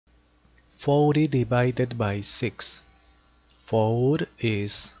40 divided by 6. 4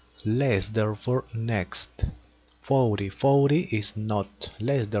 is less, therefore next. 40 is not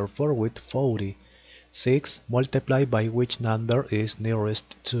less, therefore with 40. 6 multiplied by which number is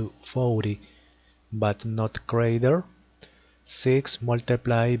nearest to 40, but not greater. 6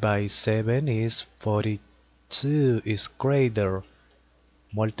 multiplied by 7 is 42, is greater.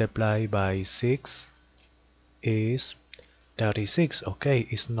 Multiplied by 6 is 36, okay,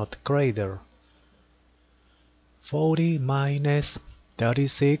 it's not greater. 40 minus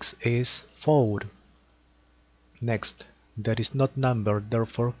 36 is 4. Next, there is not number,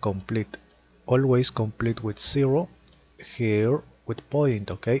 therefore complete. Always complete with 0, here with point,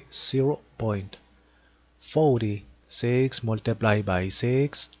 okay, 0 point. 40, 6 multiplied by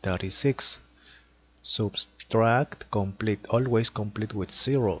 6, 36. Subtract, complete, always complete with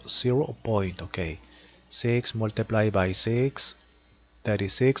 0, 0 point, okay. 6 multiplied by 6,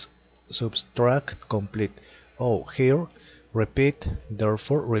 36. Subtract, complete. Oh, here, repeat,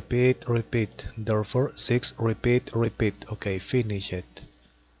 therefore repeat, repeat, therefore 6, repeat, repeat. Okay, finish it.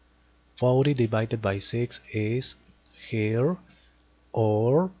 40 divided by 6 is here,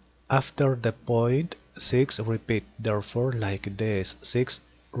 or after the point 6, repeat, therefore like this. 6,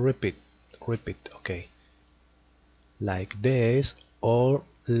 repeat, repeat, okay. Like this or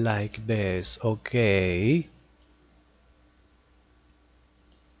like this, okay.